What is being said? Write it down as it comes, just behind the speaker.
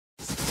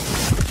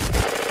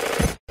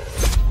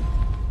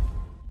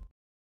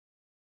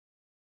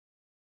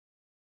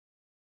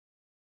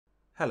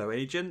Hello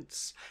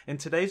agents! In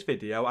today's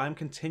video I am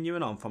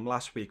continuing on from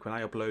last week when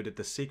I uploaded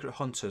the Secret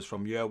Hunters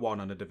from Year 1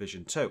 on the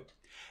Division 2.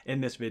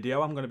 In this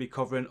video I'm going to be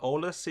covering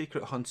all the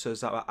Secret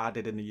Hunters that were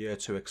added in the Year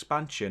 2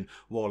 expansion,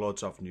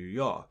 Warlords of New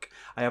York.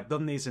 I have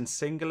done these in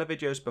singular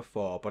videos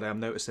before, but I am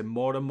noticing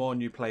more and more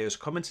new players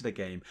come into the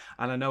game,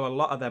 and I know a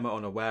lot of them are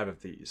unaware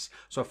of these,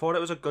 so I thought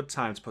it was a good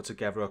time to put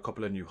together a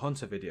couple of new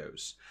Hunter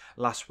videos.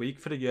 Last week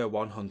for the Year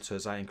 1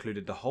 Hunters I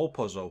included the whole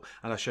puzzle,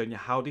 and I've shown you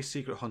how these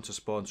Secret Hunter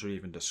spawns are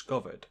even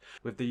discovered.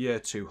 With the Year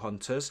 2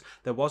 Hunters,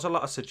 there was a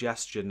lot of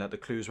suggestion that the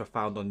clues were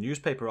found on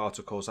newspaper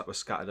articles that were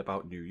scattered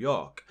about New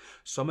York.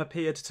 Some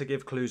appeared to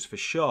give clues for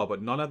sure,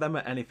 but none of them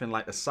are anything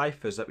like the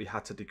ciphers that we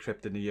had to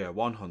decrypt in the Year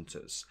 1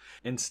 Hunters.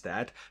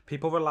 Instead,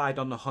 people relied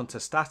on the Hunter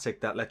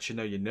static that lets you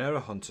know you're near a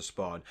Hunter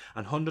spawn,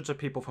 and hundreds of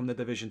people from the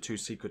Division 2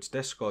 Secrets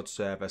Discord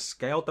server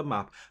scaled the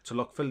map to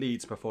look for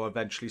leads before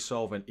eventually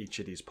solving each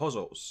of these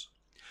puzzles.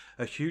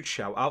 A huge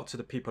shout out to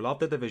the people of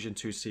the Division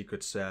 2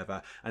 Secrets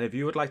server, and if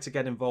you would like to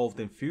get involved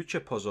in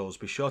future puzzles,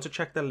 be sure to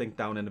check the link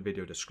down in the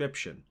video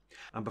description.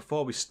 And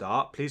before we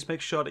start, please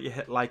make sure that you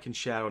hit like and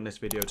share on this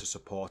video to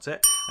support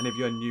it, and if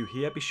you're new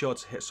here, be sure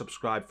to hit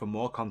subscribe for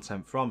more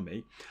content from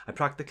me. I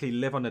practically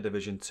live on the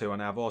Division 2,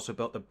 and I have also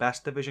built the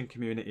best Division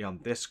community on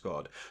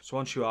Discord, so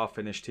once you are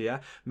finished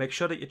here, make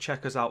sure that you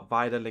check us out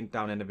via the link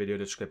down in the video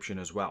description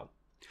as well.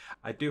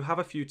 I do have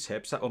a few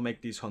tips that will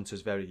make these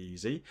hunters very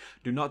easy.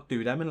 Do not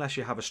do them unless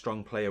you have a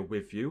strong player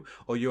with you,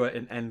 or you are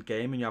in end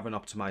game and you have an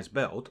optimized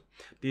build.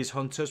 These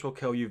hunters will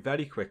kill you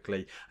very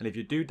quickly, and if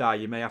you do die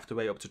you may have to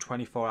wait up to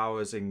 24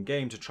 hours in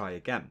game to try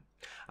again.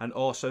 And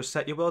also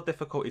set your world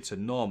difficulty to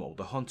normal.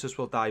 The hunters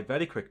will die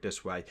very quick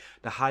this way.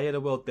 The higher the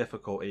world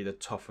difficulty, the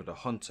tougher the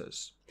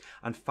hunters.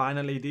 And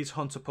finally, these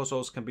hunter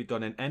puzzles can be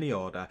done in any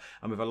order,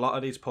 and with a lot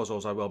of these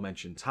puzzles I will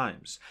mention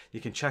times. You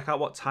can check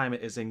out what time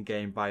it is in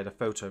game via the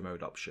photo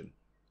mode option.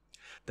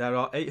 There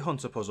are 8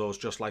 hunter puzzles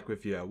just like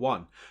with Year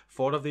 1.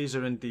 4 of these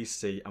are in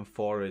DC and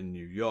 4 are in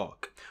New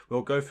York.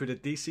 We'll go through the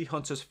DC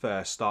hunters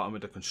first, starting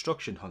with the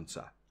construction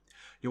hunter.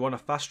 You want to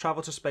fast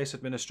travel to Space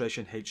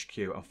Administration HQ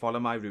and follow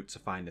my route to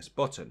find this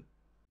button.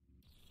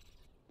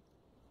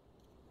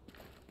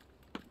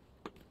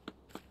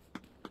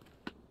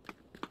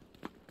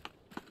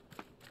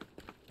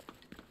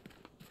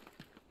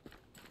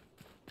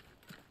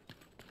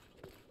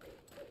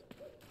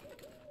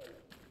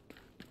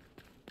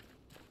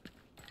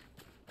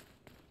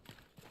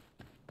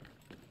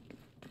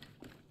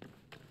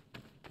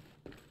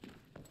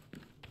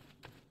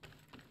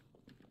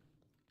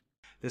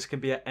 This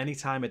can be at any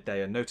time of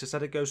day, and notice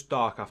that it goes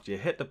dark after you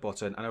hit the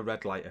button and a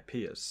red light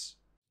appears.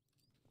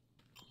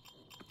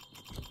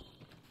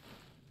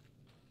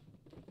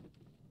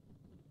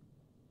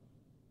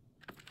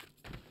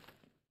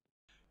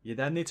 You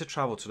then need to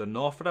travel to the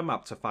north of the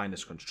map to find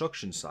this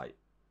construction site.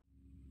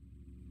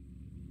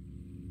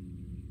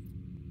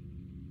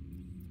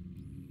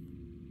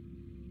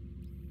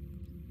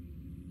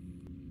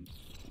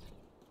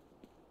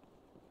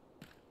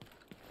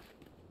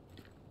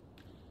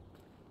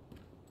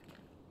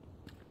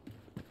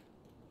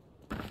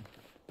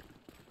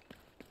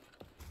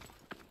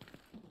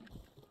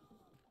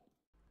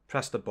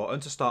 Press the button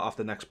to start off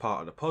the next part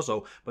of the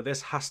puzzle, but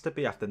this has to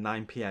be after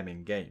 9 PM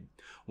in game.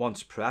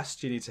 Once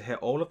pressed, you need to hit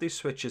all of these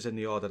switches in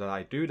the order that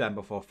I do them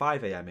before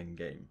 5 AM in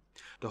game.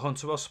 The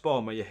hunter will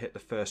spawn where you hit the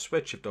first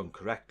switch if done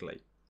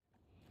correctly.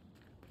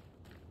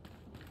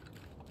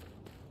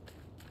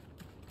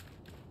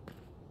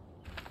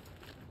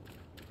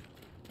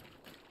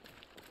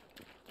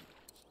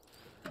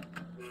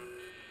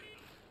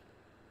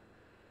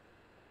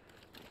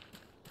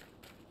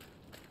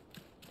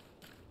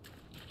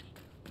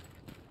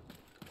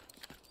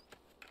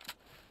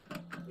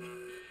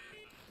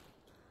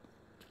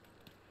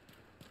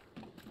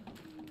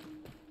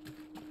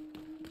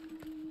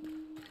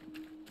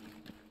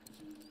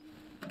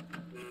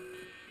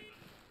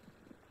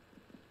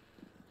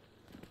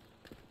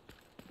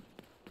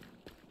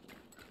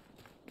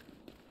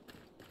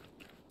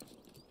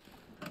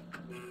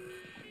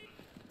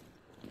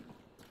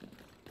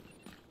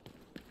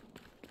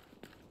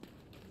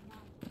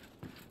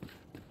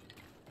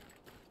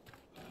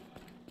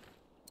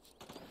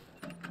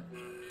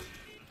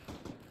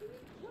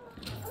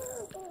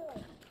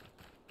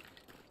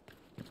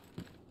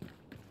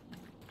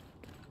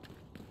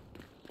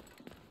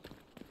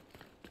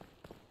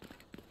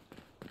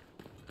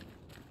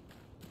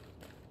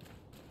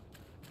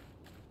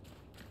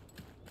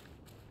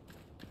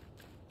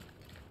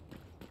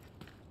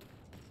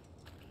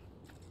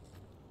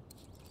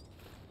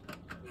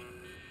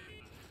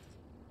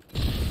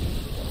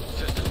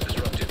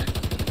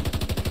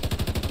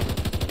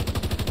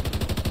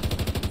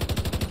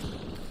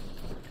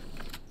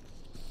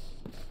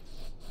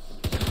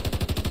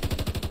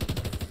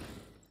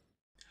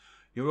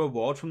 Your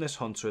reward from this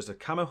hunter is a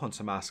camo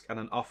hunter mask and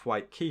an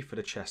off-white key for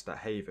the chest at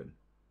Haven.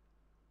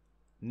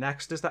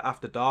 Next is the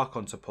After Dark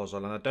Hunter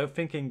puzzle, and I don't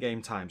think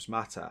in-game times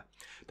matter.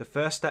 The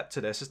first step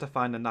to this is to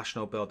find the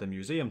National Building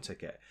Museum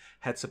ticket,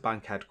 head to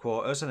bank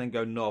headquarters and then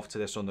go north to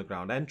this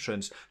underground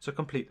entrance to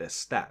complete this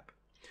step.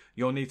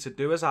 You'll need to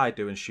do as I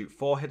do and shoot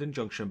 4 hidden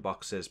junction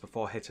boxes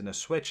before hitting a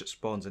switch that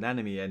spawns an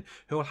enemy in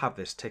who will have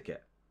this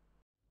ticket.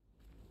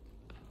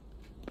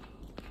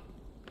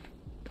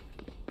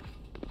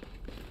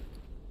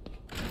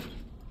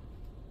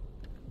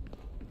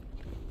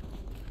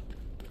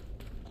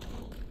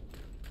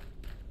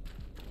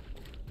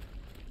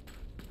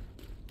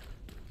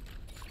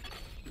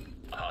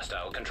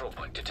 Hostile control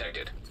point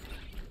detected.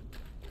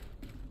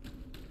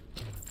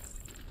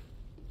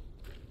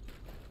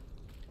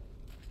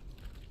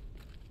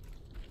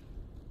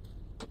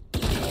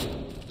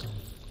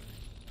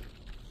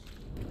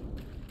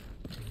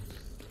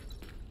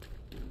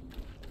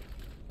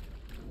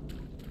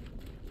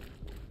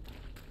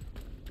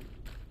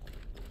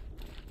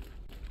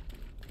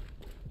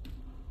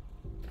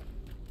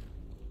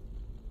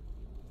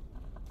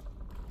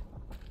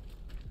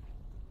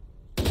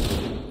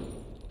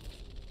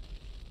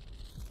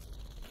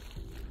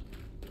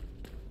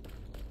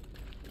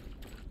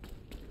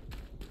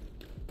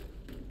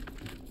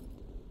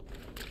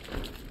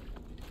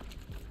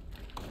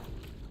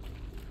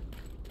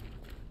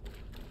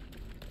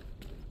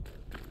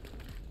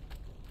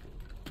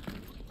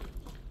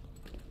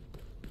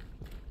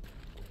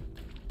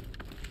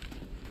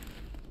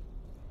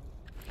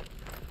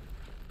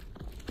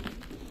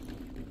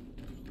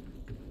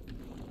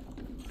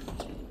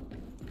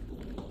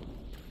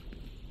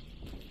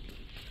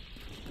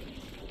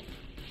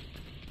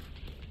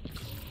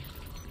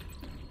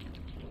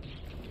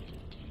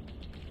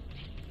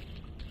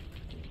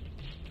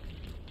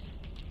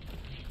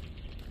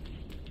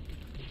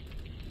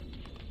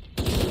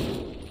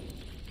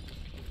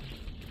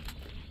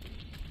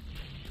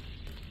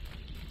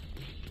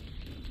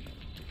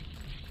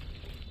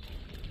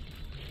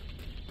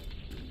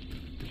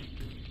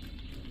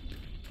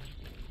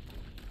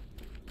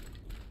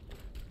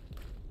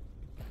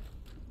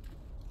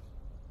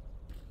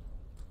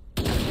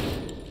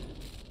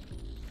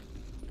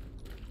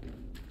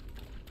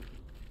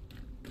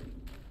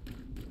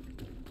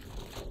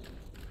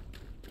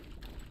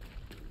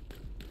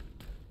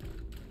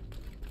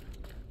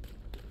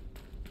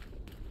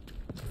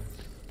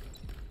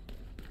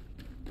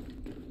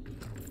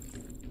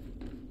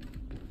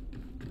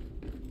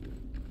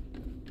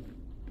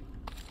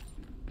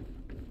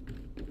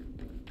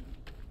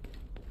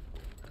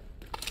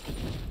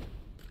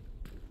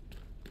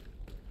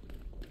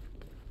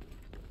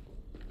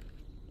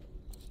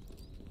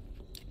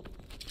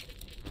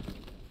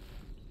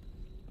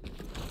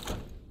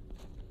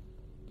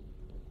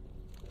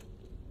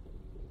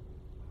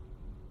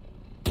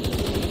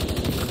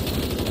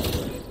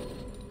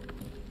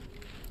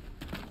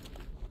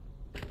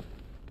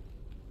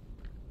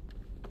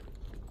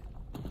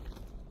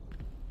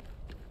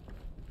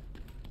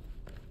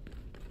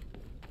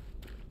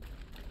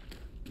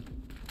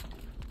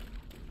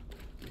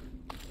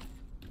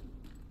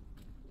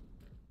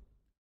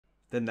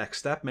 The next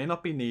step may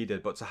not be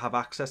needed, but to have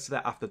access to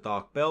the After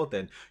Dark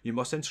building, you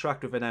must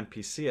interact with an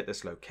NPC at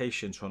this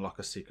location to unlock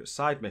a secret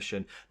side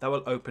mission that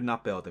will open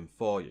that building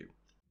for you.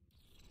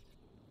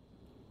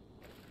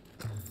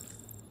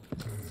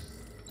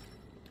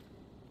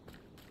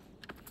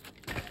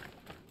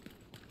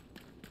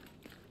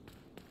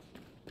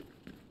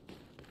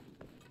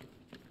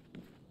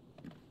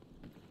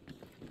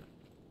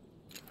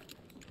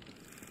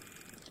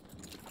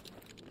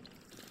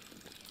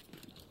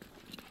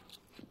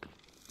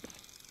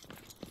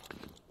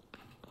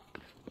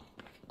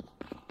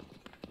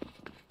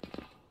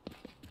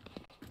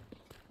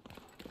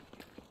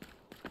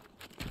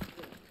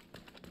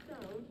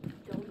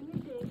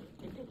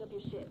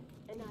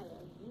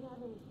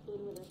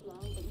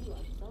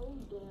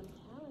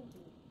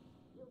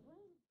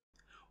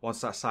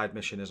 Once that side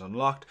mission is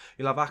unlocked,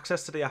 you'll have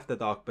access to the After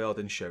Dark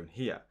building shown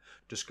here.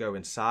 Just go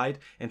inside,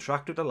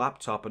 interact with the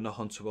laptop and the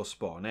hunter will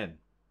spawn in.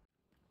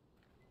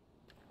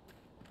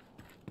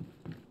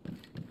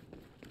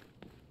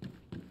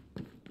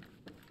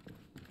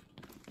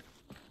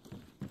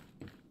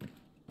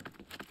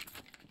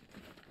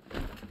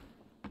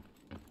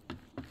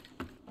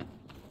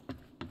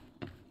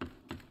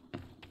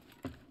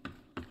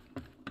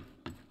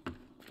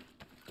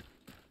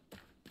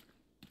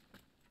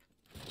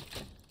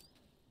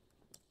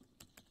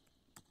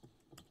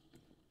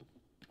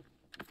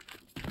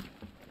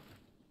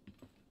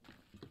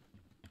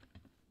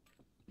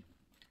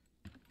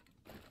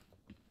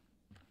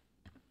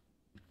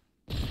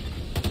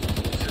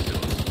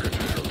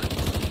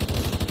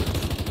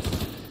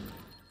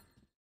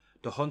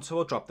 The hunter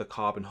will drop the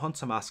carbon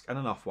hunter mask and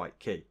an off-white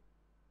key.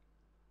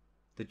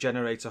 The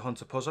generator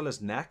hunter puzzle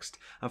is next,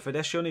 and for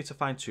this you'll need to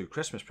find 2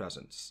 Christmas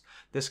presents.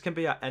 This can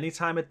be at any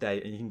time of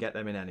day and you can get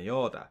them in any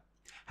order.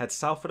 Head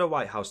south of the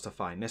White House to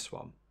find this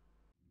one.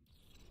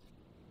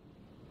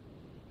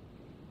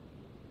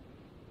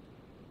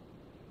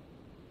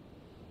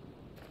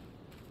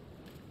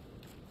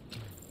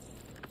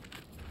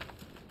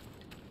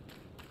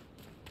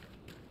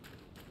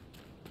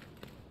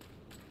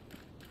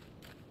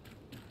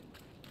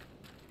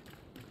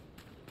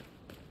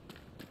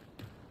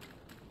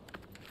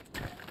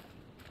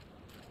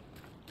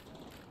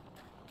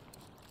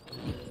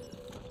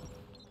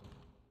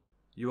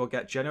 You will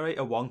get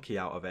Generator 1 key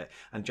out of it,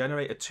 and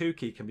Generator 2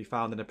 key can be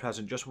found in a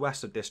present just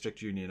west of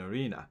District Union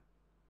Arena.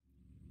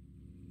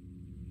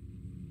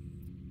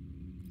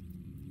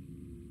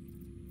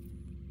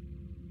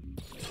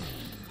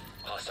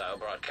 Hostile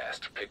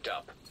broadcast picked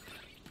up.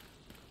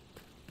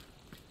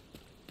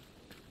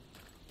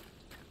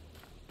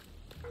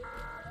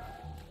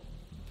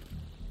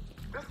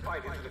 This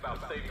fight isn't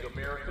about saving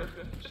America.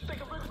 Just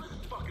take a look at this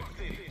fucking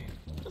city.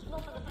 There's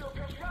nothing to feel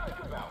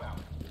patriotic about.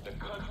 The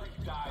country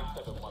died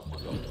 7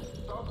 months ago.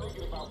 Start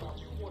thinking about what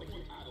you want to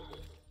get out of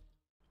this.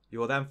 You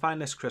will then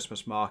find this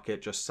Christmas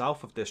market just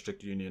south of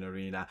District Union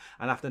Arena,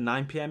 and after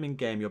 9 PM in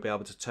game you'll be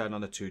able to turn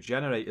on the 2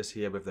 generators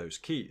here with those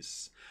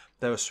keys.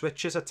 There are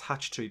switches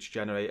attached to each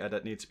generator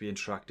that need to be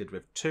interacted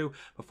with too,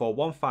 before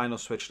one final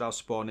switch allows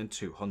spawning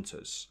 2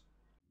 hunters.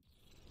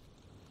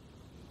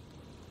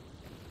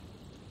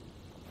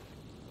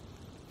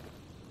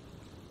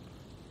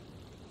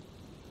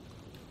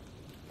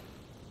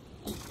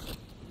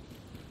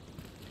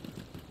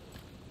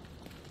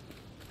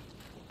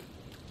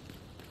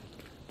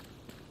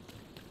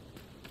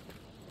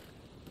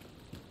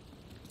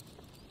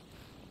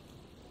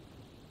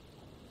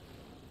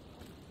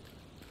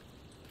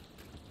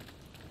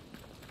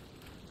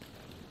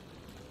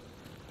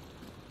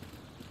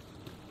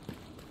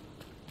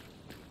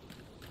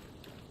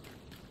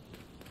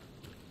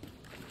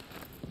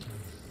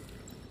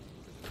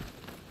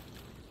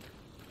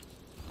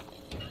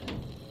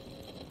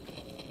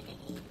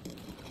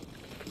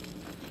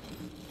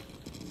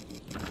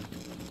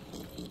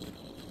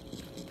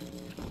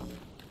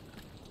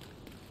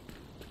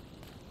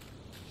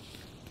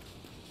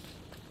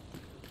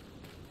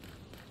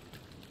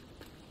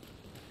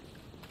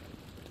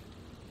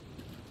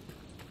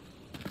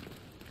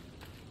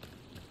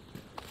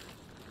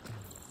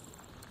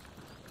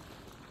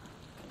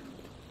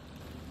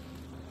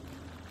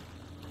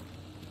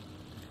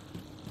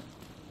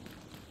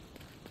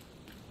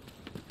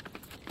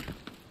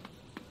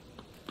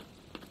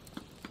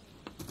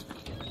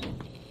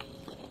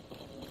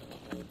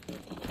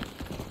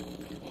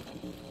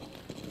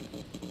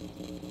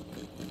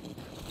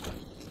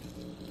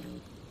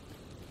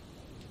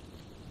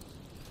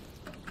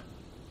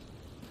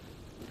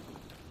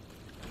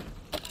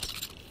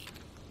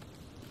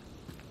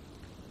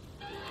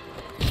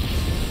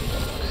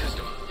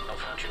 System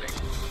malfunctioning.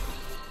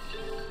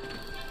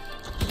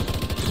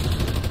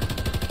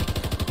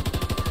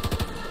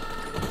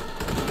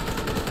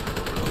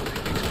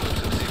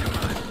 Explosive seeker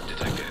mine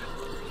detected.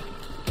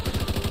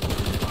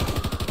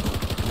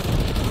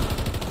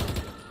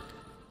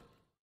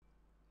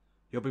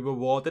 You'll be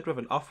rewarded with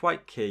an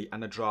off-white key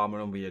and a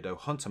drama and weirdo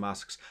hunter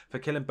masks for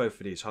killing both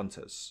of these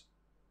hunters.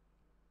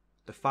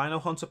 The final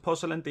hunter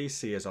puzzle in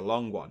DC is a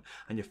long one,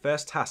 and your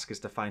first task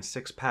is to find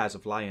 6 pairs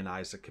of lion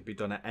eyes that can be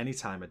done at any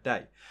time of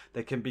day.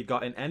 They can be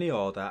got in any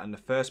order, and the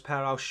first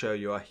pair I'll show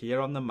you are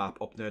here on the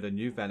map up near the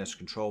New Venice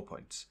control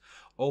point.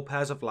 All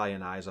pairs of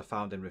lion eyes are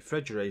found in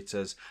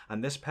refrigerators,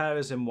 and this pair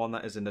is in one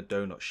that is in the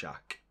donut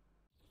shack.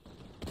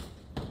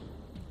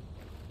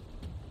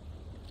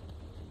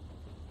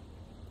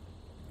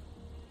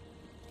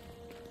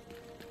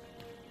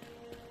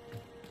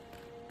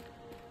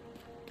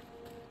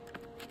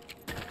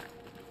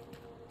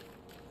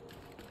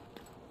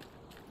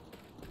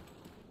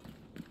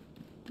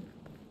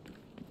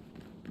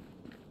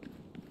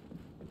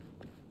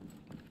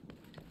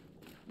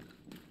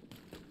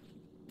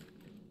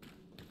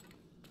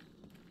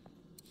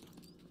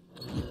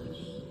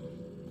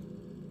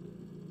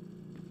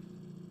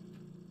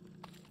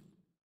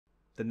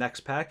 The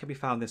next pair can be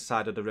found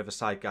inside of the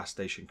Riverside gas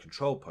station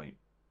control point.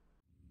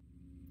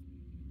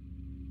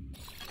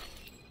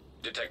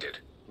 Detected.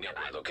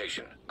 Nearby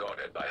location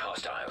guarded by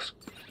hostiles.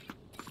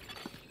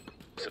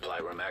 Supply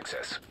room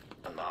access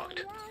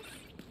unlocked.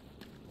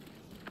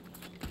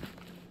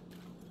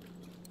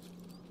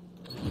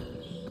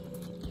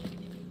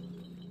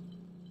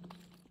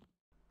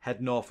 Head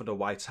north of the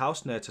White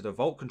House near to the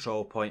vault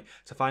control point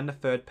to find the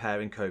third pair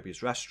in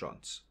Kobe's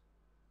restaurant.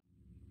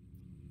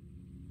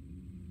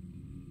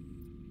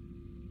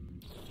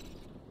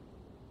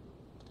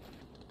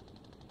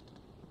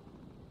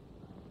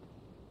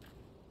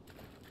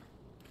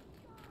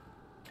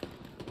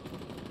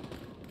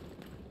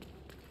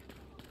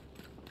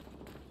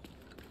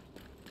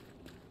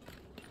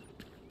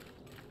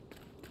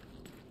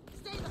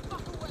 Stay the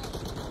fuck away!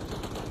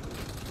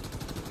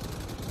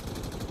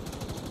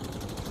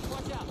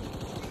 Watch out!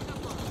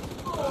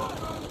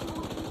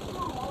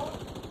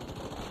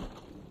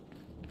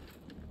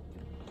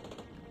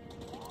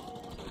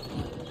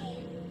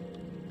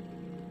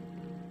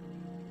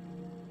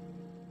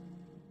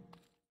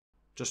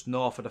 Just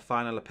north of the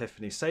final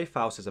Epiphany safe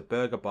house is a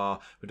burger bar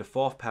with the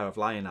 4th pair of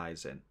lion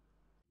eyes in.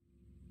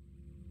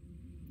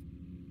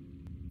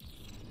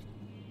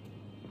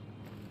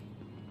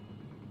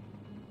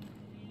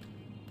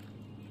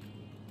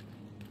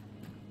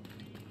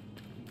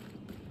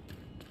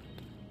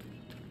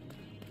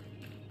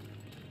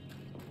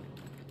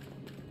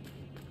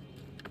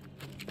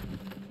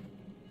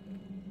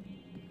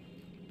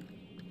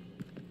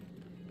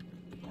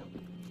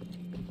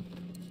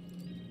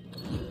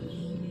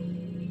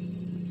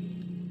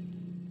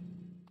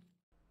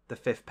 The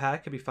 5th pair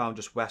can be found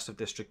just west of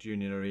District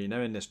Union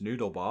Arena in this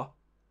noodle bar.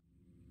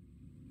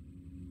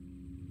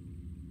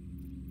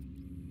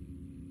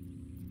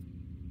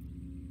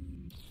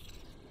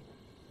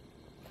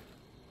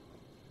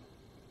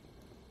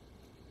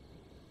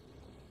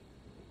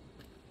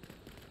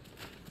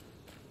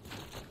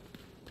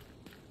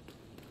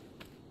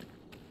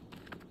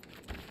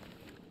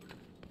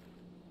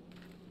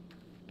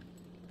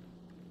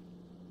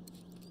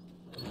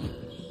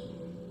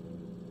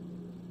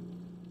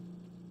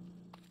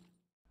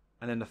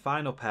 And then the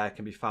final pair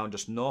can be found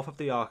just north of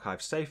the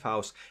Archive safe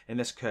house in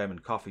this Kerman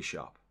coffee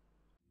shop.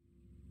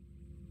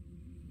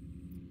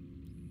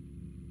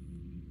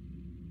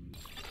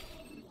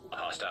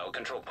 Hostile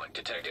control point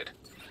detected.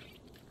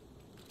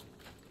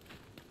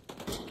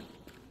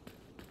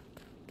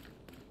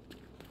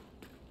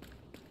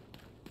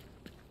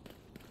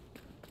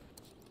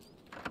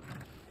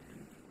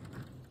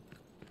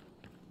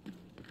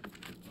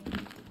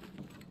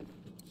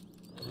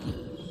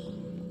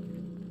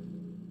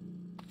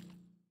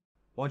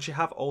 Once you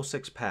have all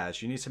 6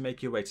 pairs, you need to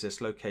make your way to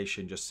this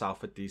location just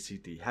south of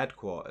DCD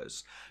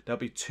headquarters. There'll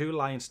be 2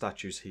 lion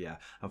statues here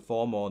and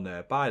 4 more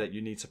nearby that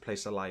you need to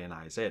place the lion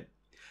eyes in.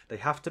 They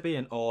have to be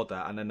in order,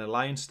 and then the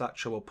lion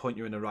statue will point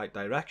you in the right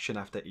direction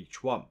after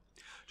each one.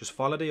 Just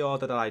follow the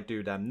order that I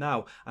do them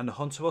now, and the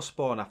hunter will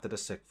spawn after the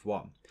 6th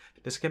one.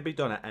 This can be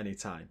done at any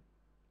time.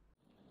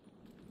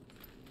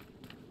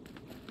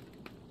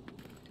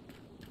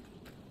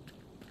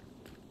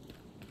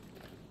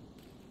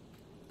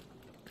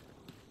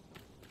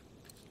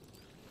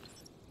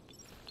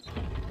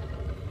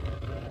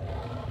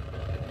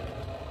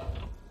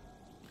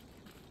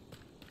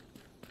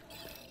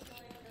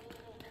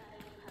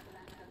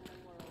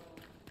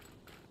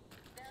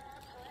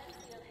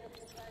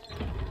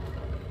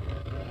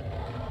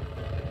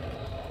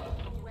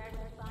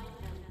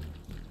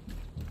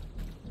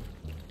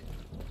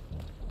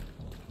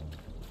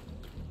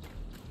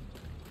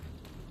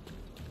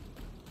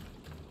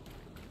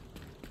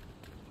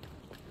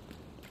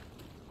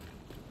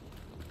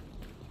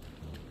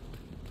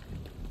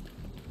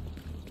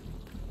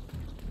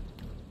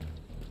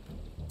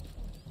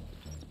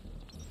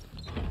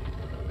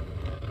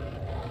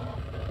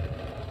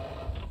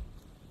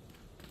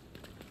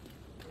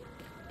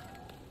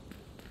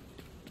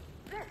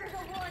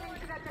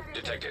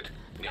 Detected.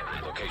 Nearby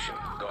location.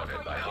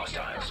 Guarded by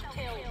hostiles.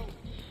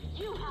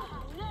 You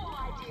have no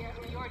idea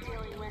who you're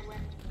dealing with.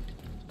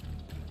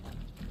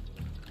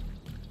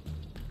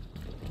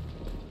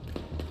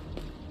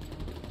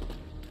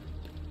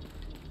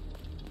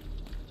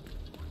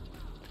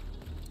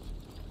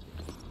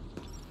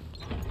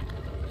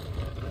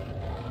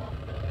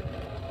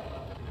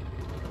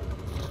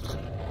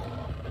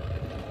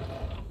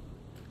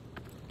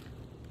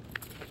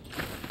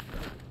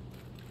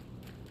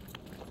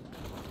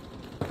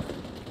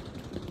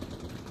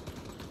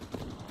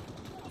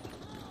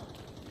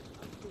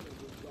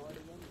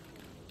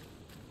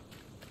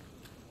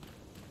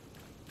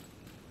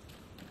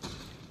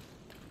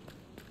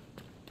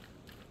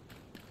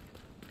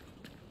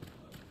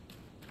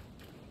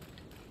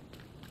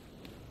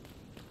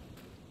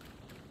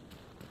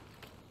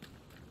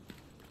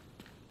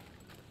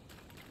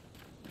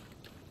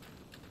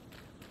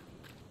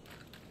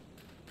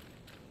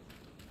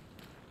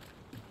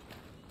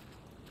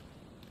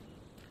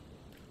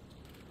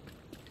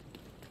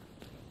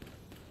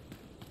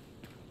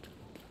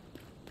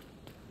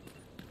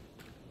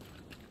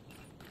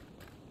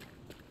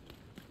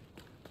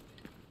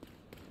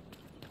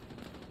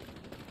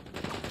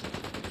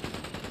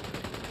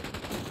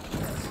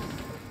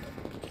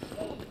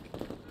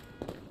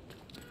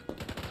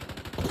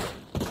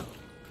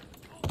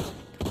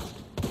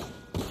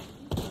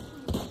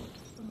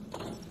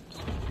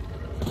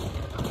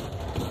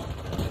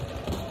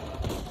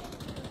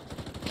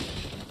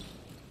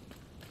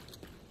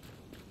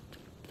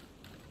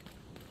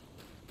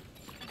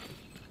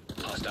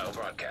 Hostile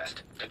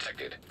broadcast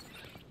detected.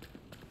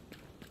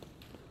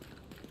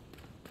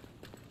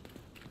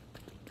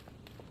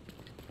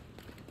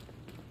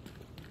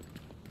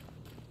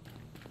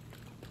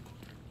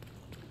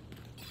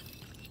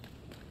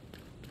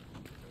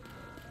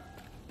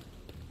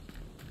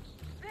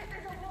 This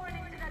is a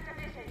warning to the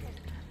division.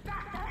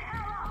 Back the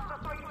hell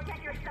up before you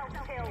get yourself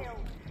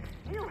killed.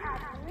 You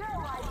have no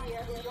idea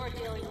who you're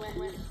dealing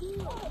with.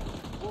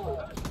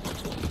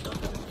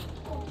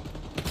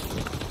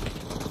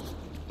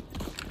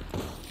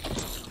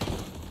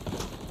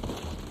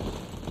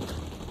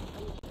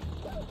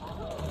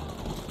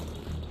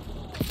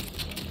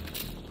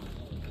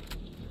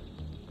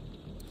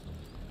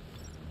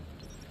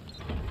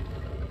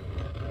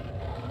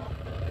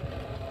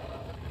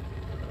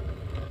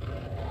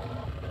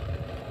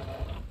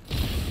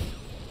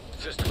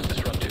 System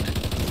disrupted.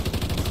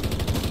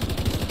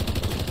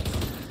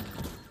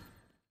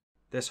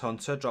 This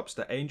hunter drops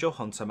the Angel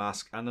Hunter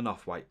mask and an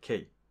off-white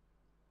key.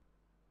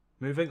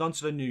 Moving on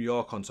to the New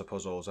York Hunter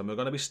puzzles, and we're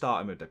going to be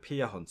starting with the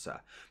Pier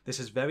Hunter. This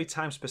is very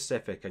time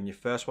specific, and you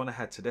first want to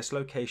head to this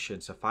location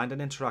to find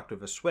and interact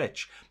with a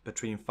switch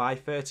between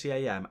 5:30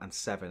 AM and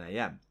 7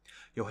 AM.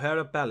 You'll hear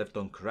a bell if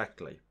done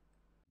correctly.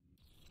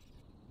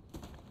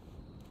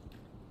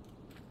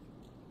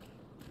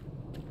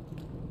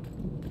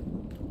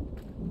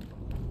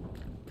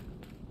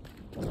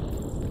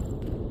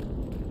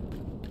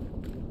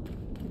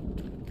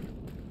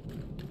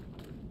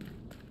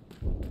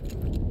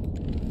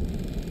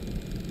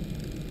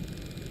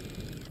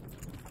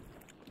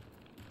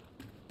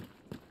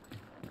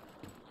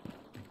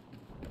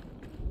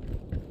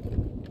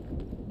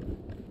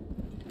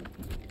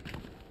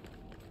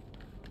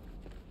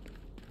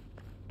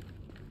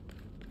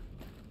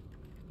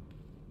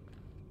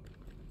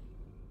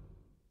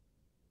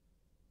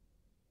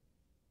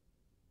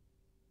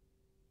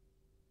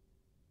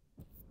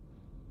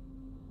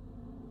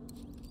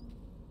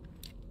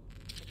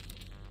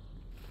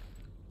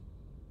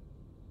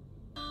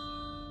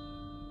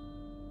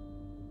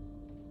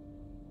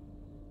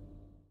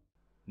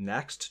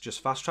 Next,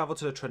 just fast travel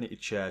to the Trinity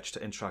Church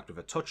to interact with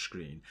a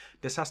touchscreen.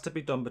 This has to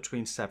be done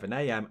between 7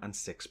 AM and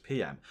 6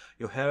 PM.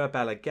 You'll hear a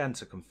bell again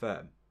to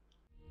confirm.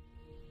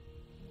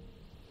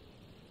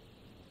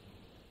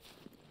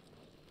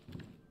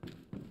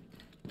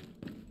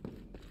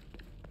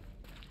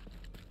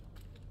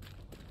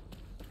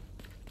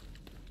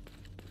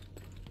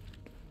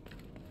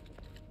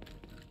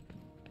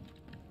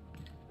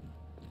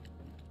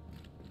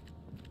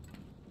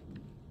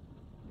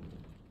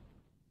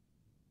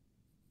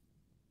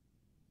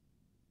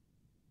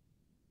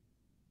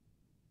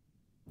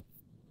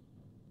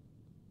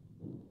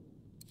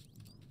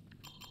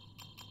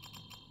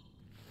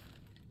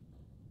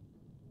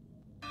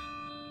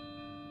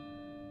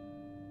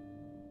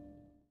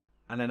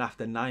 And then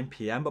after 9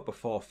 PM but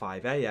before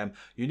 5 AM,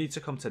 you need to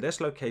come to this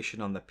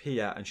location on the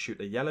pier and shoot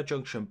the yellow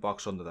junction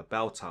box under the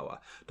bell tower.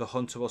 The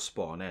hunter will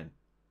spawn in.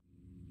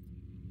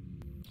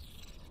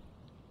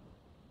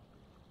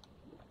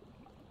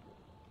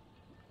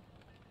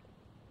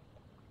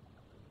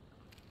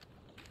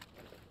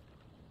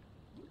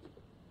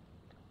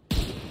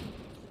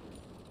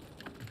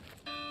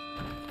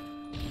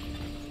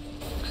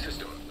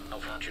 System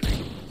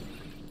malfunctioning.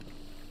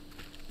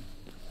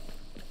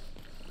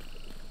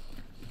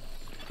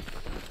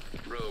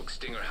 Rogue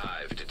Stinger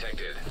Hive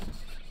detected.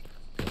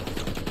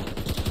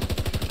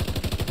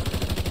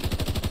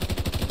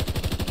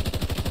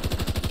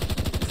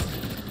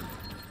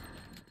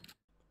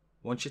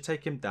 Once you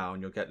take him down,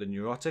 you'll get the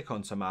Neurotic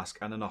Hunter mask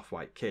and an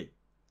off-white key.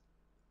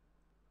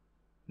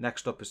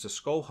 Next up is the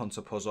Skull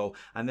Hunter puzzle,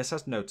 and this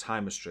has no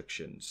time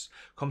restrictions.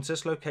 Come to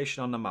this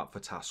location on the map for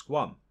task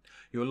 1.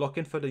 You're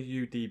looking for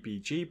the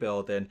UDBG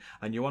building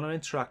and you want to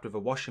interact with a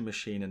washing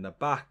machine in the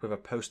back with a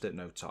post-it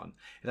note on.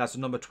 It has the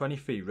number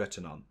 23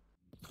 written on.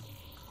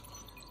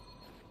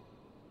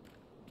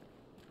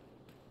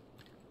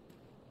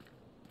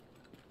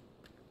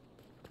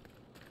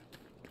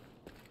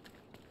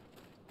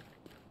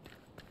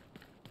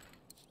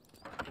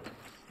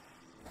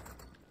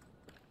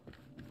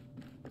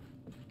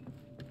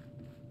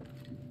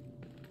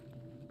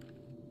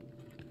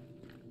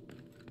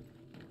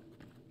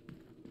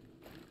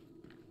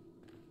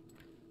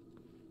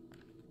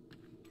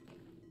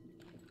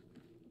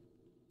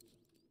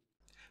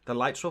 The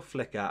lights will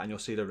flicker and you'll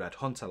see the red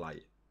hunter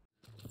light.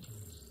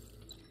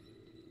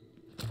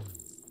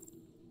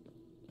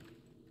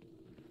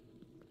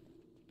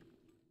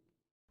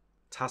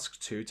 Task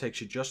 2 takes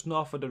you just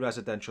north of the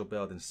residential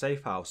building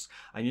safe house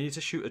and you need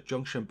to shoot a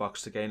junction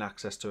box to gain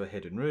access to a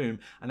hidden room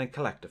and then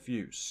collect a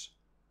fuse.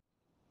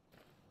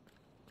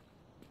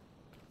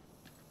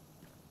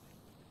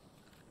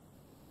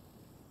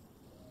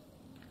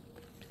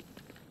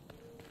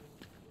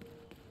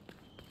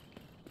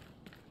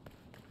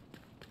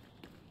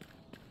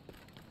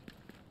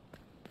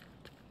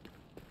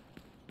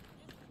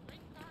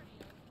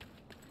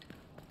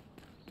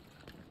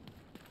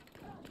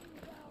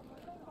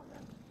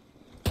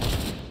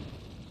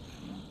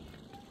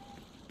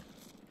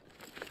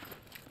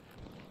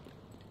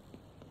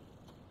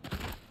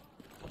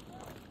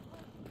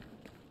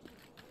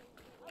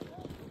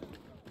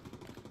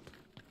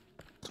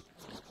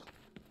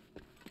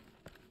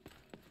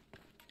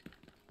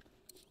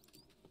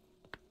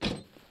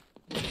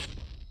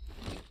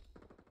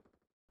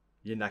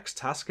 Your next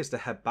task is to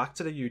head back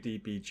to the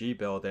UDBG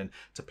building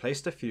to place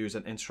the fuse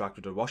and interact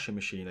with the washing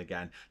machine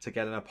again to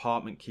get an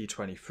apartment key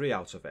 23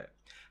 out of it.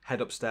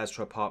 Head upstairs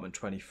to apartment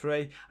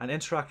 23 and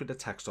interact with the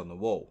text on the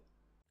wall.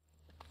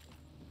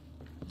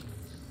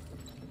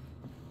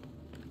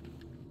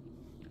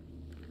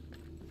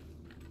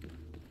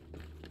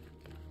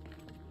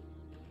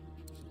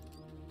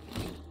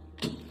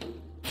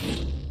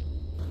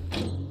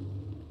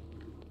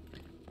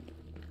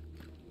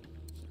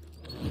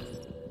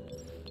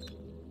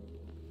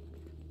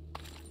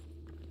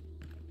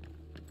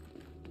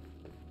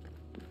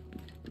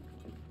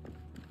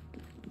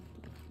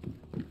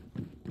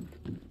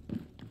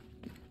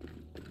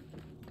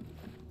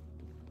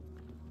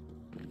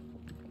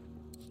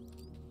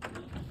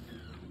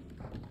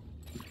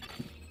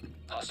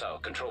 Hostile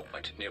control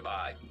point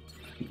nearby.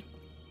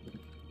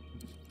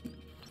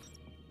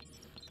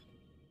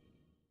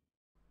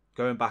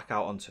 Going back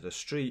out onto the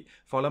street,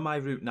 follow my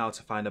route now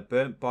to find a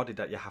burnt body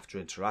that you have to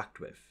interact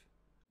with.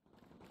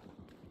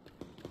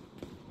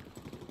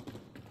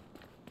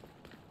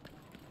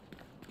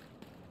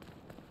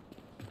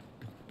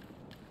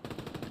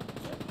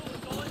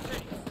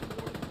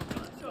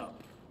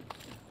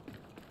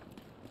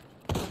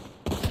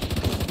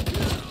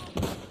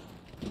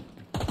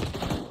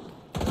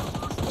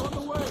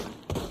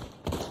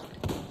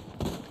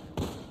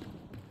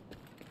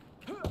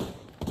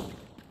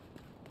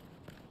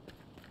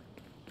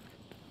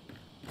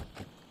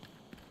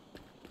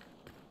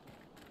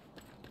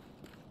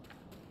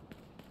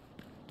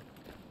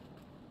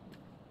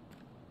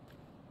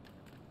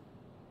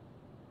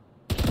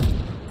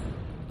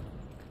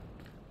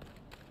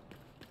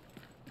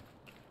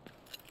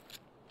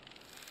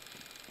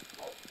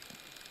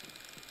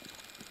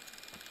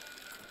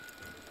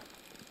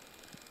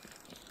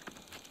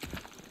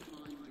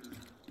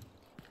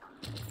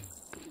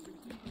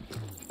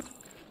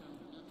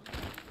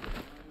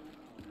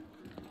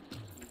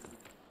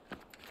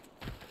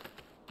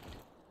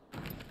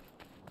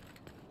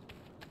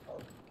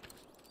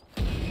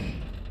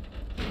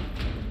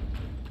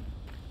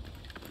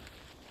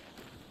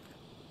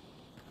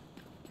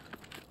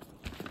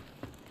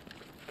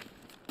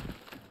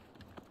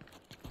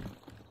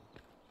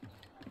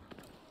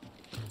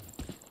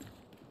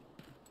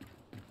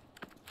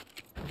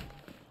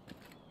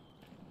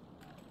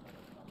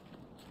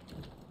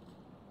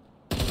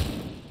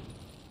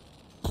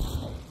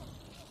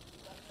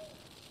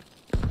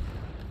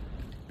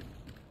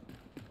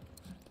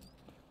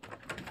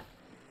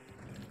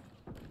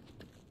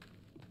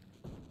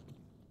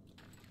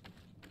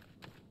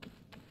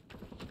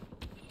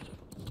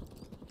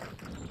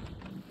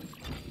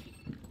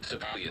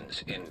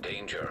 Civilians in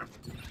danger.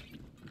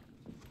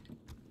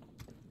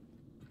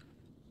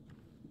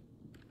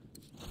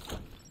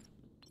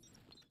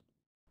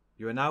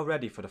 You are now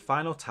ready for the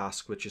final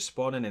task, which is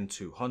spawning in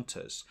 2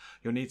 hunters.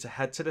 You'll need to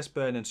head to this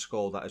burning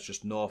skull that is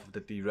just north of the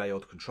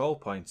derailed control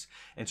point,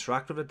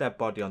 interact with a dead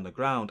body on the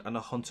ground, and the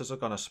hunters are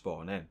going to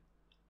spawn in.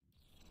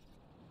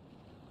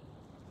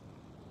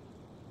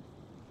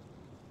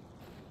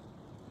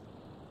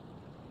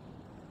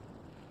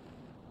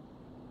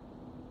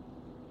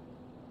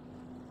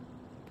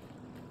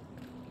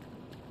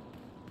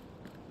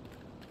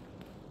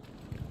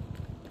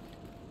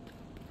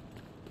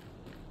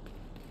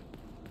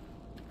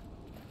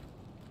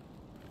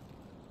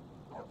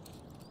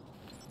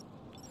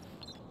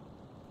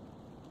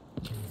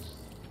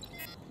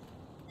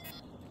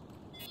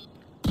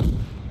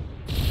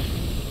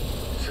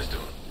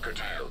 System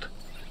curtailed.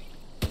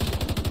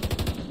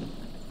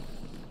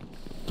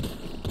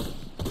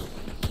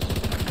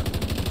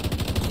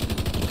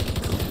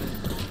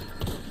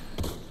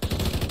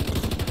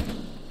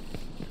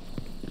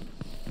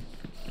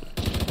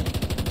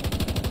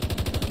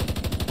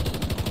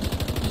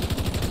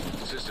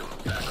 System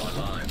back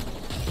online.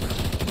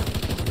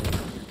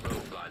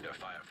 Rogue blinder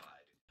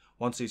firefight.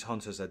 Once these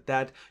hunters are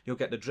dead, you'll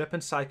get the Drip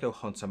and Psycho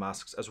Hunter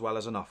masks as well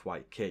as an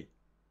off-white key.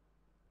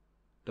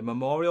 The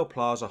Memorial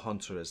Plaza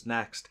Hunter is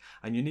next,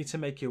 and you need to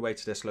make your way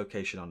to this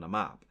location on the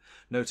map.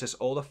 Notice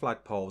all the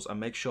flagpoles and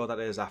make sure that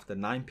it is after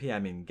 9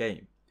 PM in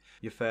game.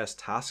 Your first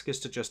task is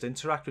to just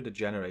interact with the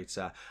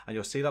generator, and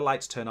you'll see the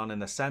lights turn on in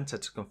the center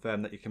to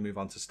confirm that you can move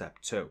on to step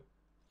 2.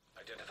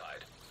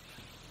 Identified.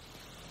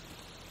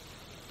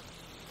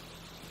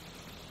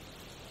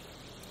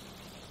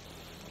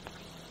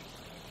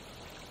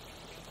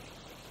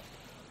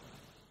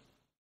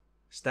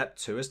 Step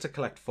 2 is to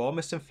collect 4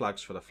 missing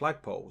flags for the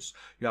flagpoles.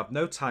 You have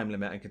no time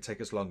limit and can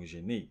take as long as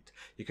you need.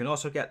 You can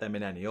also get them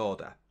in any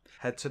order.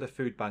 Head to the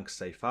food bank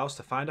safe house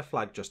to find a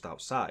flag just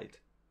outside.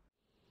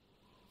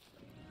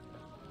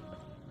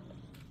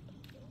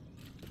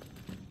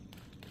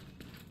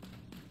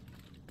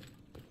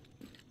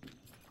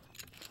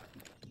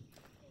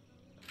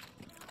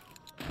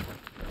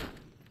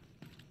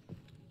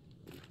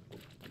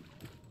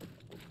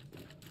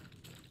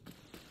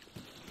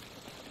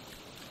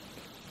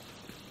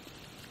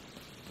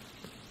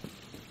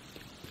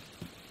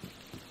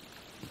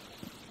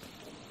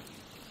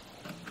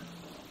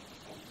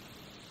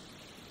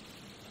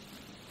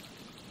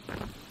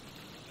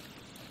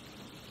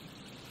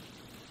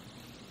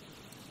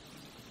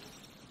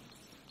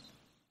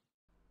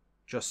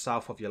 Just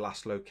south of your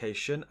last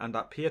location, and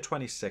at Pier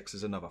 26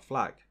 is another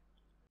flag.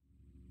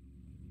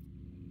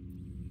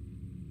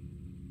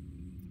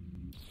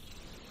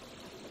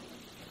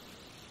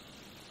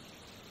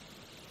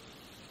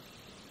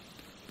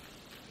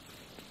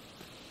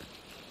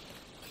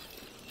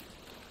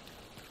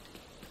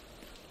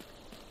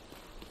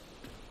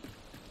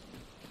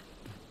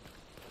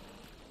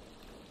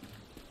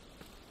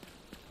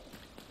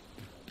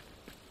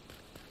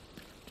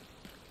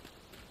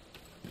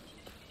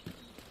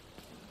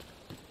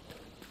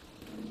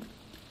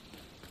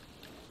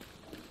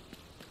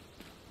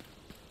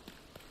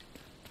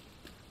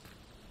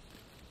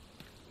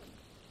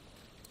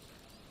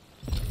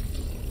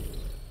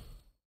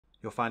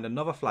 You'll find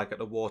another flag at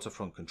the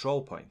waterfront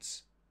control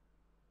points.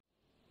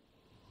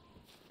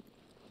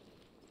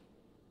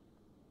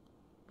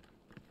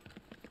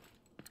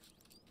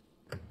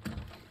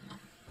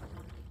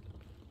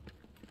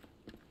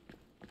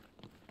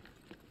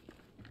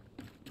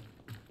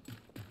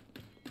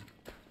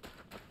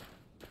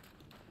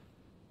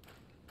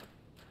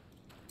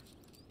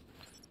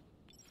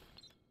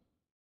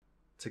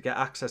 To get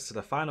access to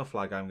the final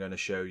flag I'm going to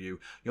show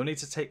you, you'll need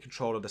to take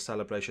control of the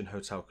Celebration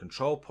Hotel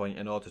control point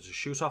in order to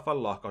shoot off a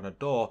lock on a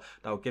door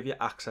that will give you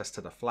access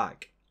to the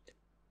flag.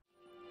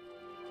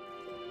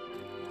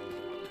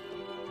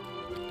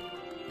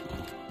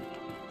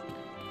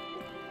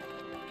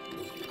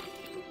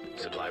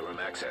 Supply room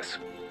access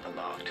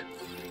unlocked.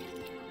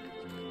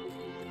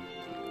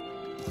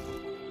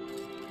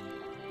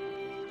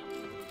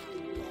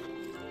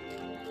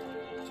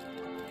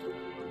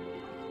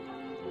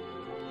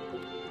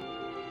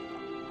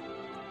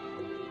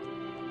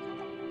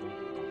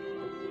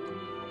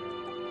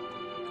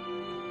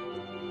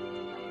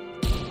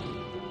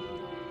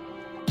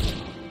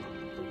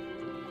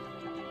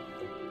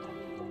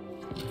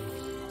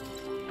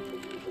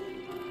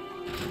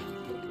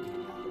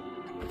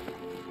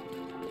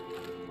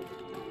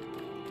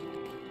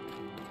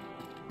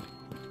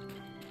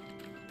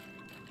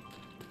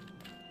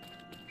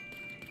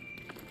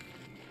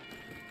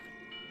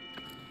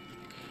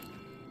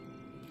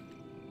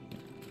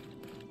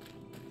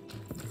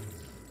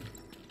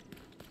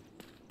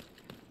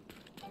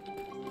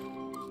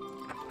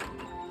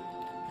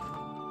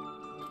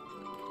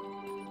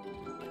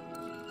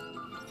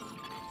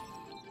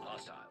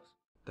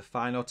 The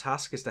final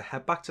task is to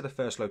head back to the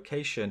first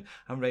location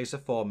and raise the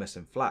 4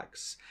 missing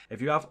flags.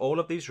 If you have all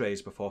of these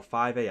raised before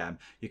 5 AM,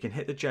 you can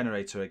hit the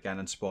generator again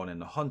and spawn in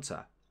the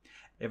hunter.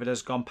 If it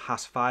has gone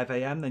past 5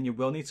 AM, then you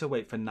will need to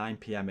wait for 9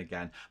 PM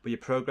again, but your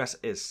progress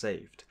is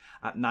saved.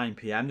 At 9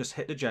 PM, just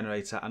hit the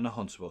generator and the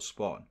hunter will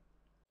spawn.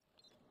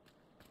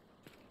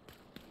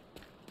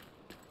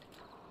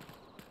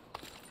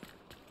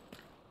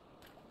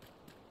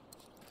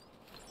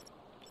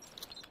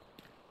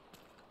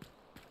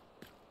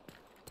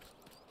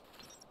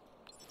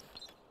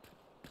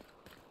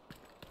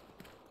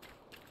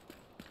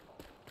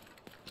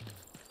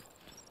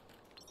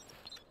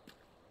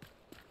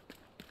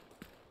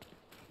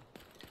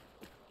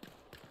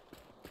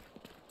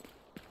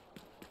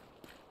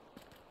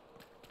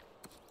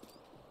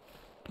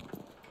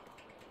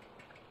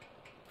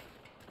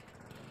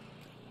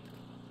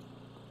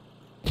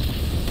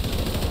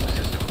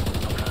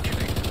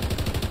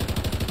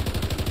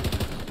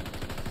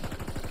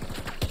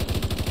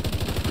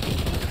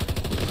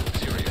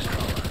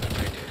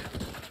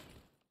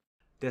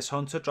 This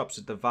hunter drops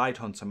a Divide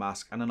Hunter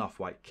mask and an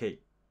off-white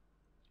key.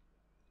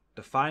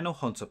 The final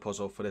hunter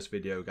puzzle for this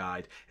video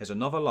guide is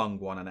another long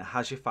one, and it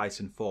has you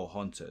fighting 4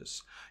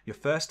 hunters. Your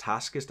first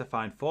task is to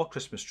find 4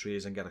 Christmas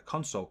trees and get a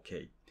console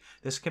key.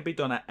 This can be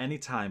done at any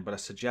time, but I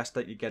suggest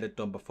that you get it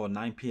done before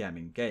 9 PM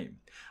in game.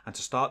 And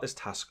to start this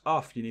task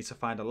off, you need to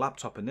find a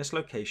laptop in this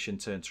location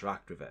to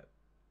interact with it.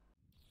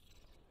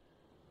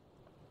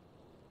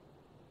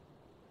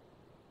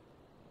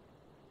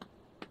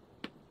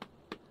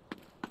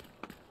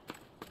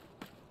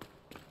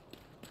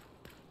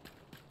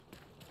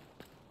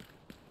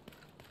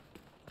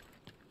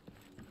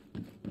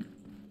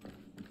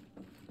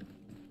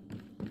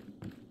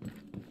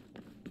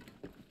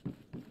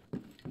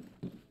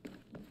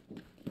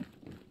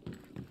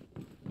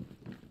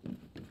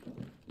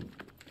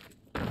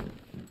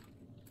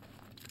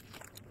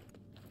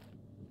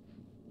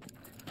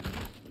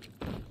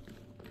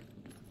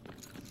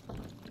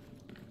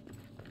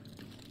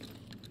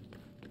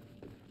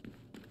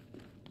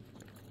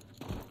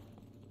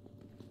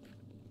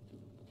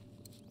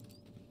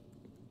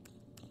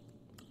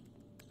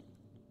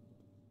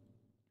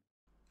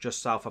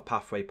 Just south of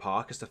Pathway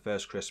Park is the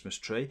first Christmas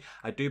tree.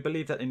 I do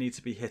believe that they need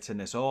to be hit in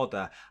this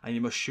order, and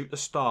you must shoot the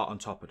star on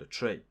top of the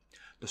tree.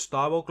 The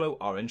star will glow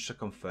orange to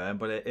confirm,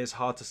 but it is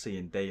hard to see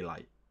in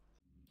daylight.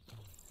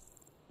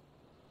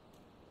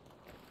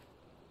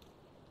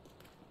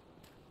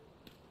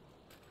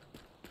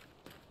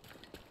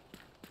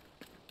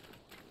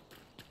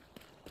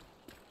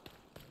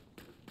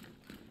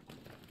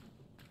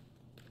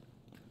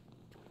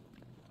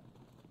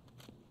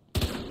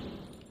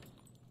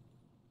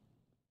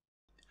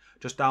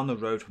 Just down the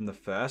road from the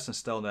first and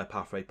still near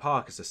Pathway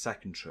Park is the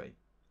second tree.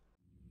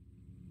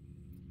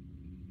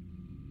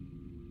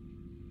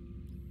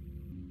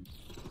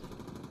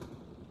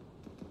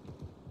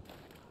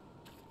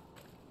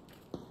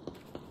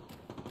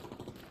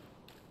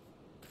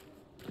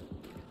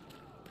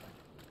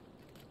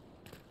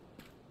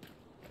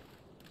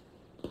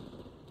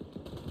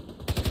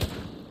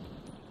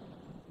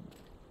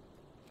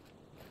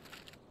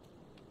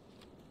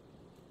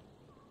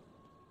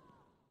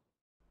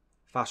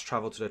 Fast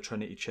travel to the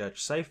Trinity Church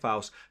safe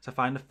house to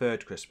find the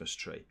third Christmas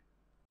tree.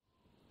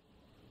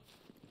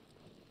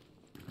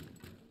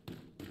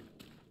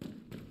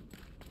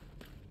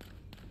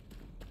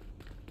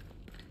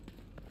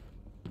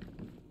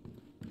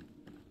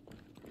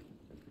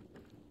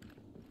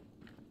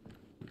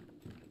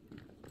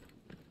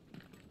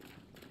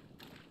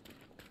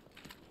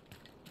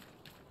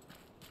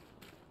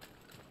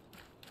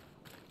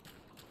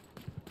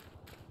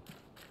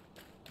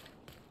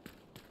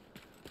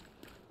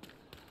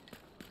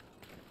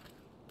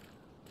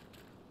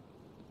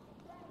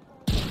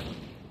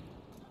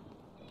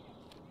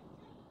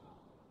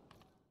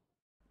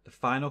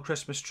 final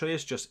Christmas tree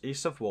is just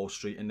east of Wall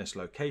Street in this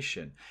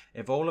location.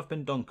 If all have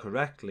been done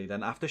correctly,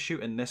 then after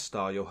shooting this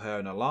star you'll hear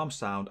an alarm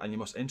sound and you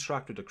must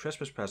interact with the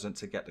Christmas present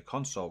to get the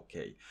console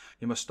key.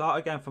 You must start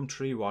again from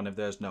tree 1 if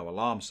there is no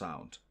alarm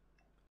sound.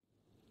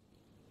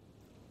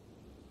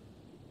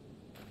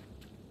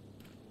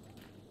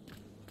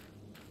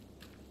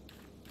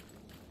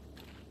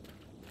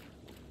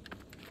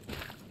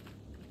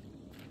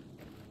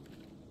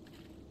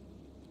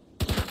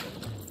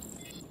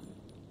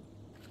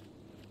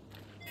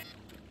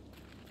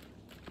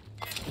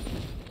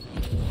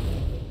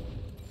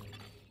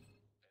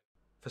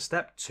 For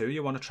step 2,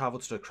 you want to travel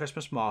to the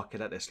Christmas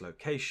market at this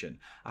location.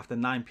 After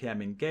 9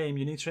 PM in game,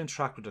 you need to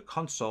interact with the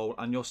console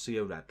and you'll see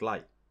a red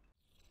light.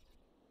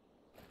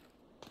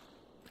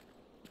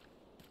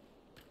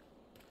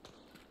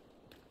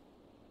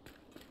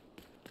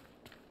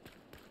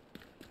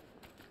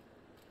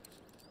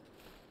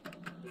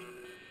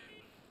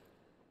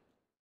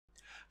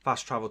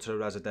 Fast travel to the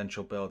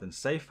residential building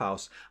safe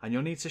house and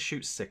you'll need to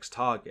shoot 6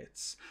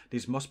 targets.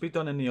 These must be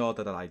done in the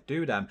order that I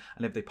do them,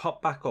 and if they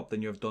pop back up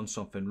then you have done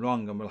something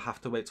wrong and we'll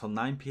have to wait till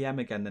 9 PM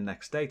again the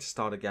next day to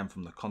start again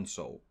from the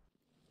console.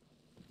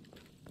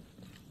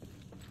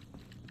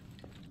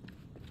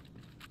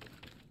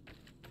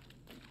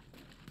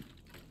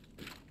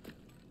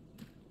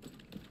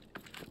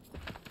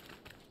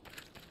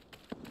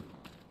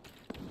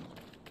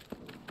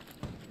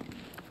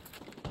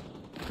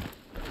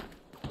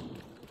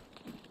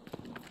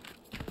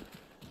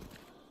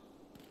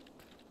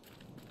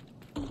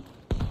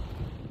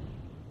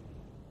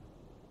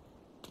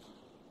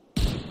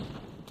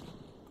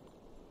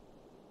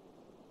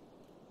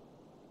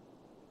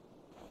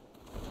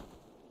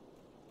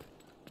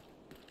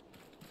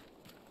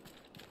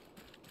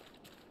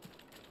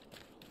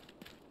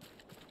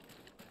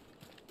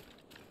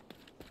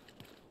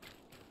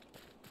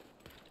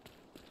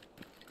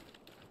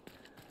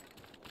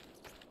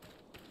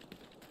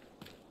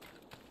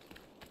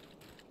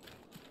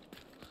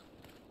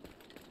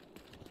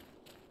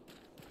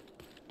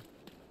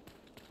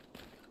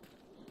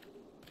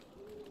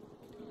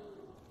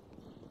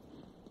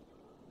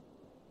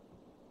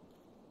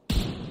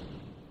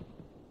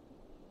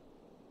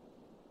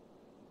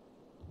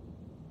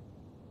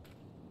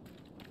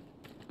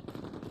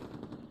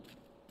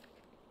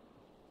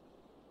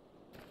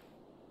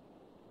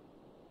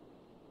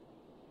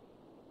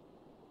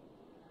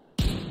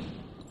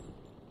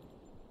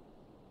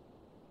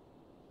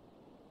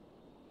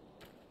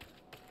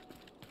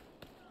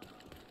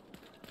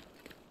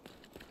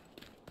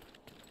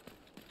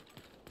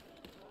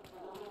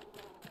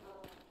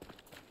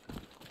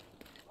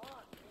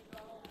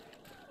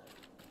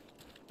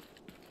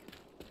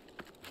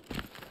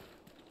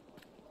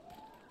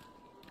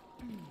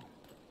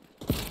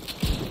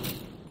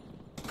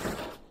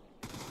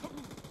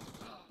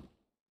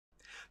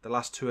 The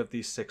last 2 of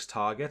these 6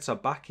 targets are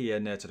back here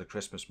near to the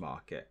Christmas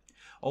market.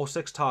 All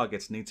 6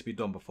 targets need to be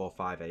done before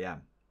 5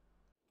 AM.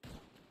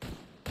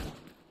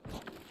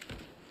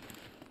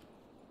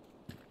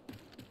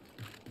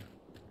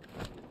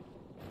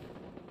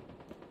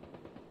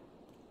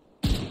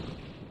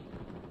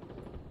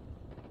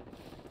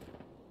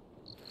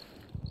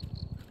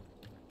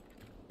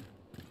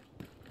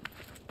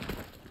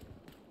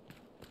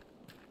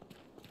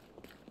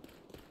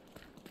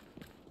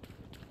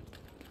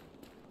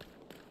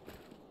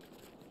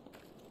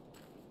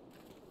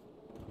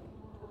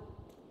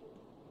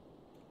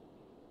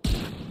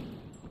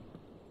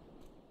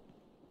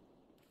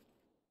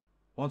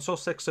 Once all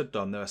 6 are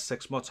done, there are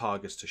 6 more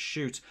targets to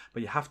shoot,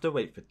 but you have to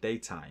wait for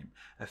daytime.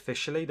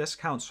 Officially, this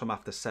counts from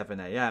after 7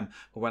 AM,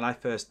 but when I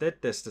first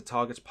did this, the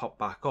targets popped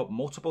back up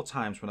multiple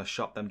times when I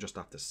shot them just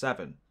after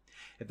 7.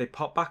 If they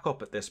pop back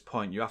up at this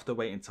point, you have to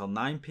wait until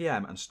 9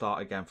 PM and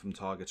start again from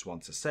targets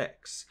 1 to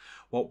 6.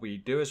 What we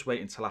do is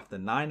wait until after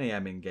 9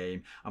 AM in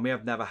game, and we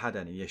have never had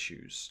any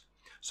issues.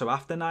 So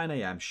after 9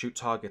 AM, shoot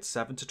targets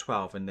 7 to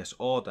 12 in this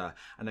order,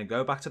 and then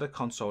go back to the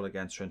console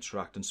again to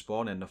interact and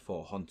spawn in the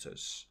 4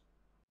 hunters.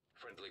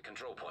 Friendly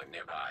control point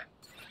nearby.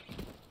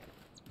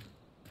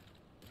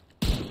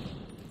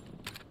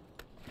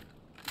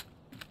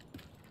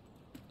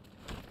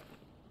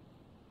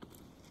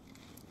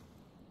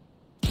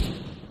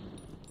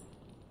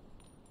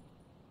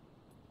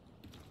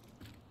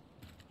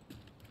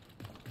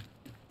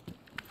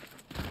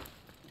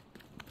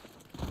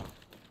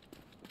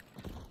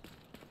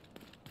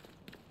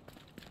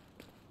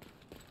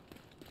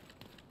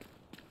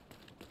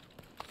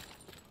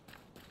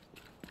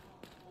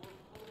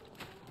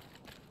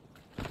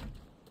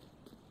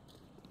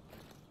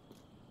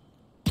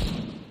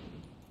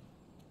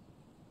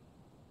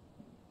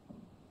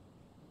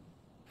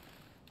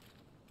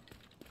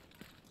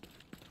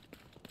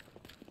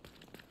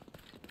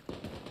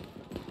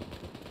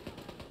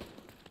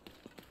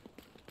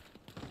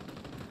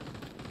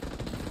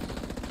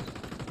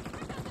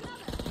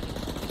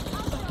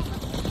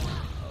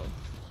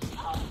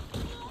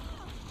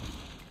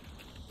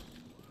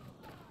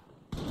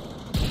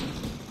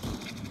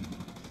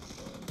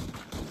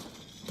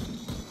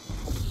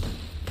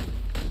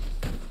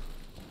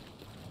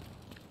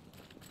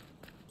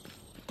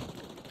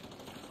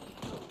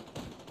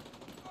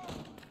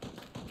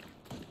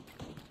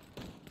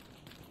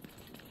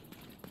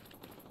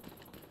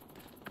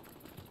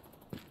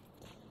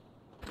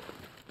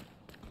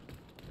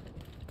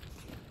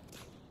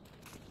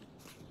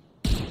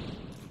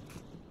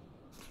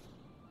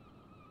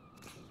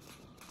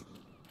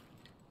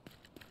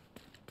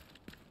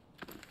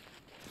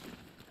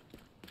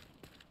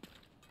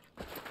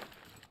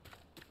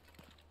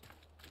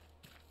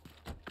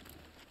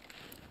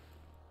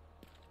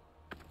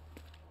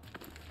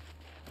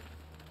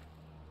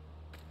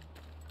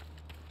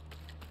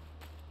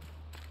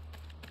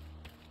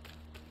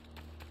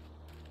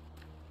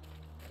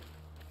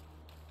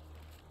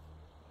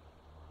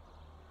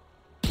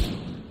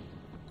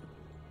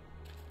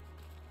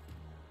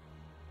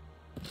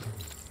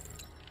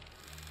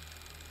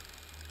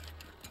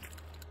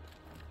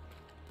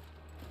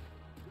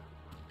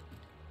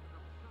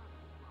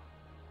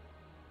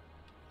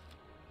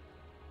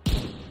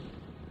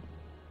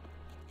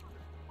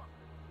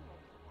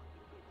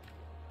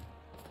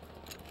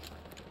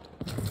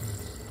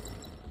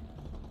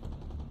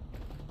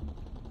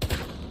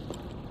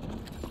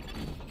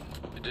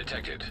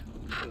 detected.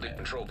 Friendly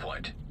control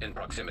point in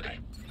proximity.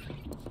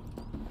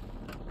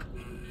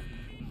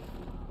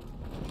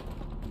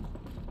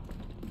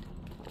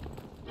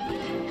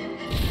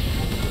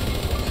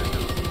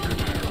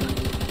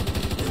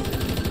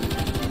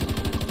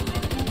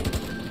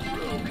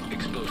 Rogue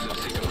explosive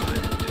signal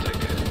line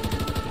detected.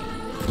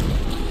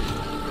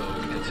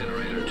 Rogue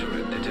incinerator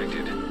turret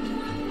detected.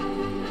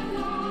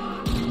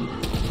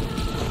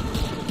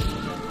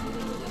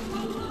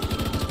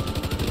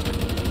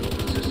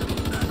 System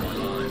back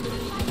online.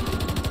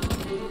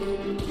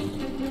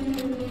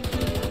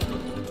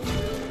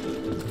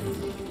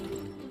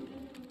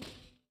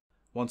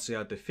 Once they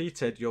are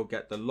defeated, you'll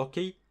get the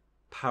Lucky,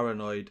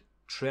 Paranoid,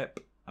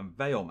 Trip and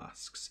Veil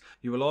masks.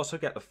 You will also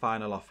get the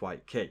final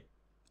off-white key.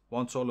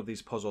 Once all of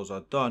these puzzles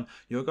are done,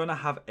 you're going to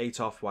have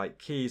 8 off-white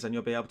keys and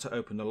you'll be able to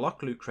open the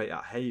lock loot crate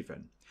at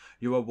Haven.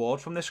 Your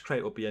reward from this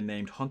crate will be a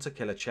named Hunter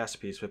Killer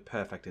chest piece with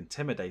Perfect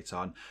Intimidate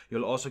on.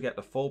 You'll also get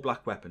the full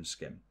black weapon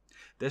skin.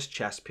 This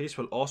chest piece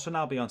will also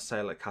now be on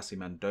sale at Cassie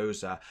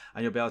Mendoza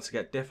and you'll be able to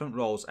get different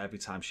rolls every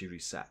time she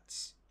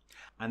resets.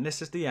 And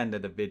this is the end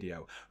of the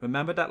video.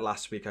 Remember that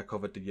last week I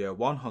covered the Year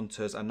 1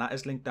 Hunters and that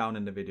is linked down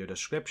in the video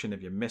description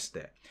if you missed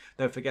it.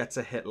 Don't forget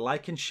to hit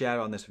like and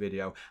share on this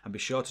video and be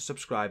sure to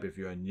subscribe if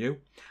you are new.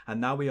 And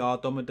now we are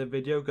done with the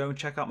video, go and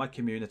check out my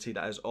community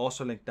that is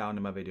also linked down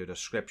in my video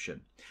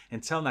description.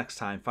 Until next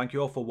time, thank you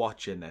all for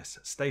watching this.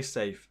 Stay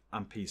safe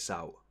and peace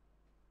out.